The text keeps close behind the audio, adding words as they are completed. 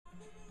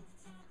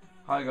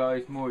Hi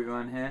guys,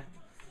 Morgan here.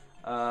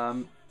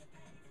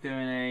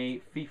 Doing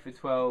a FIFA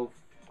 12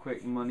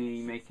 quick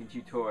money making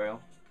tutorial.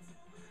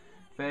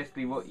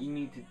 Firstly, what you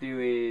need to do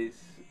is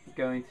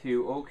go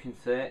into auction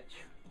search,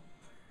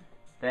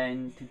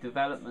 then to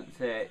development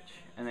search,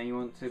 and then you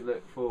want to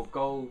look for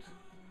gold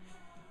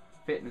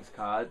fitness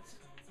cards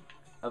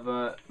of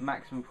a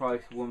maximum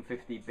price of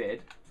 150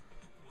 bid.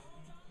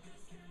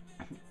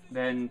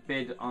 Then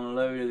bid on a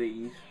load of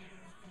these.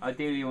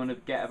 Ideally you want to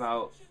get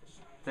about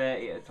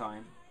 30 at a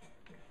time,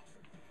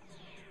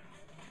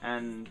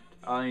 and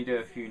I only do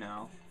a few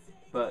now,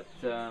 but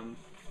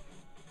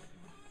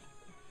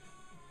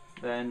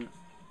then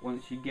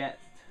once you've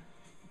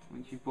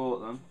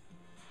bought them,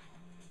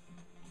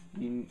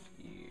 you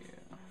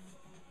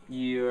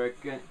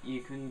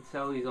can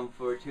sell these on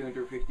for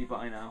 250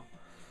 buy now.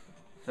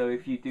 So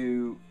if you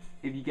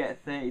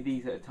get 30 of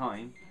these at a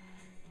time,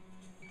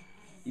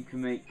 you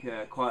can make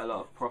quite a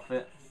lot of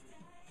profit.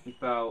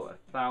 About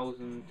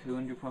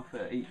 1,200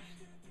 profit each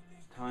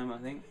time, I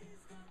think.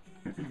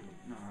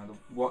 The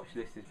watch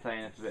list is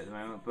playing up a bit at the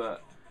moment,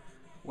 but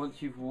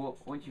once you've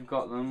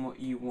got them, what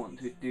you want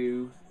to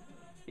do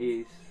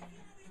is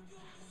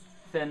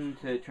send them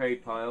to a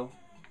trade pile.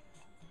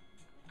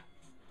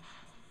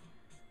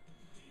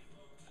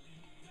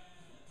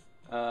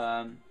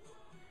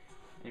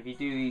 If you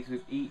do these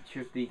with each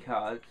of the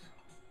cards,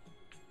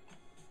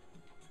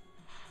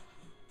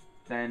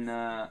 then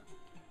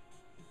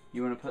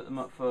you want to put them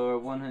up for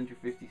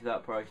 150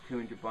 start price,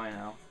 200 buy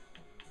now.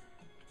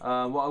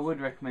 What I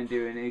would recommend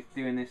doing is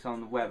doing this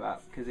on the web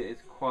app, because it is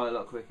quite a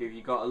lot quicker. If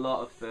you've got a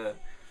lot of the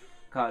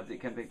cards, it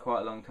can take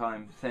quite a long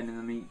time sending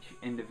them each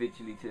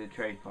individually to the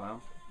trade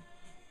pile.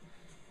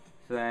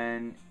 So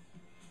then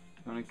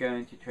you want to go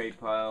into trade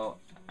pile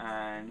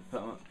and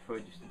put them up for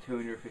just a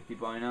 250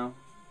 buy now.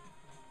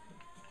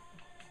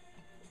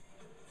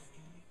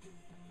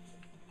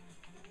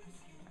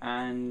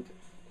 And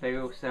they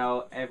will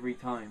sell every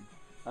time.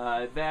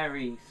 It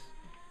varies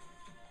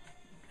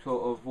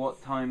sort of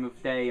what time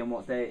of day and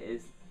what day it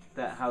is,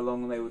 that how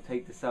long they will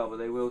take to sell, but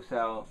they will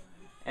sell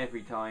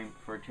every time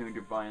for a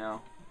 200 buy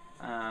now.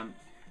 And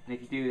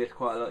if you do this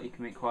quite a lot, you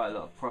can make quite a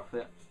lot of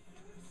profit.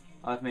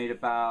 I've made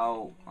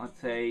about, I'd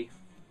say,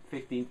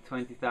 15 to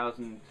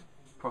 20,000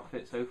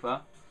 profit so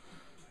far.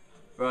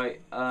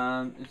 Right,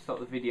 let's stop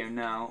the video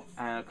now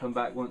and I'll come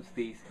back once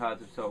these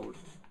cards have sold.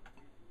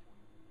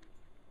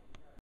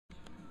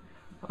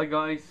 Hi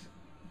guys,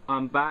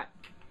 I'm back.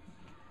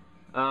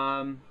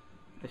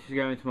 Let's just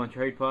go into my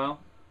trade pile,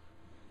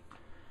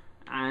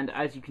 and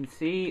as you can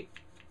see,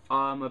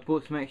 I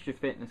bought some extra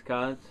fitness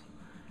cards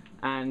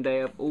and they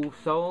have all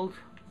sold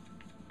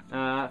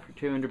for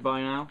 200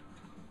 buy now.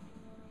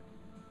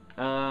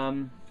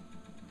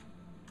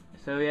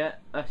 So yeah,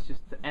 that's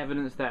just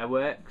evidence that it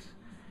works.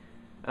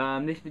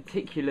 This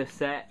particular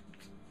set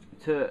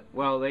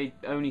they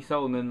only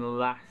sold in the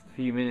last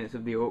few minutes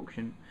of the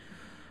auction.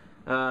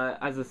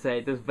 As I say,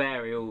 it does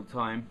vary all the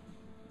time.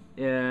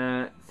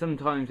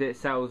 Sometimes it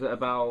sells at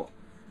about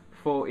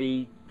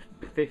 40-50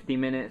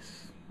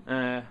 minutes,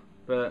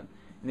 but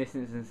in this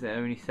instance it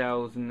only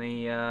sells in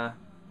the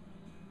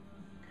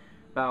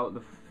about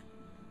the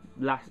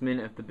last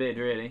minute of the bid,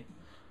 really.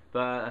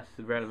 But that's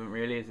irrelevant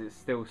really, as it's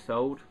still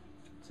sold.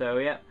 So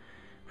yeah,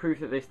 proof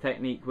that this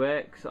technique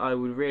works. I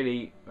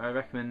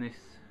recommend this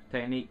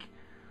technique.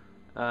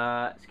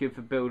 It's good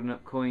for building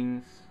up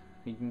coins.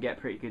 You can get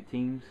pretty good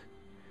teams.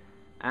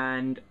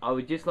 And I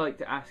would just like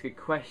to ask a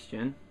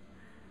question.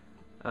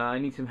 I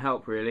need some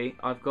help really.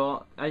 As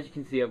you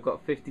can see, I've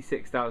got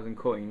 56,000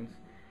 coins,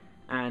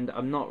 and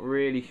I'm not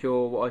really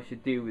sure what I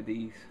should do with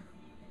these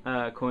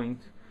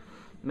coins.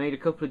 Made a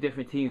couple of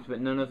different teams,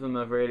 but none of them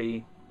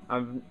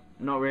I've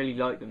not really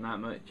liked them that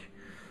much.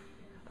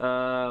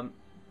 So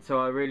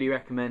I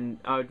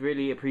would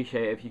really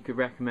appreciate it if you could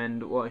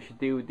recommend what I should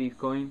do with these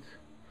coins.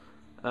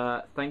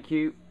 Thank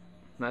you.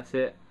 That's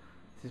it.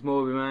 This is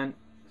Morgan Man,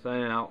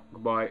 signing out.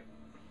 Goodbye.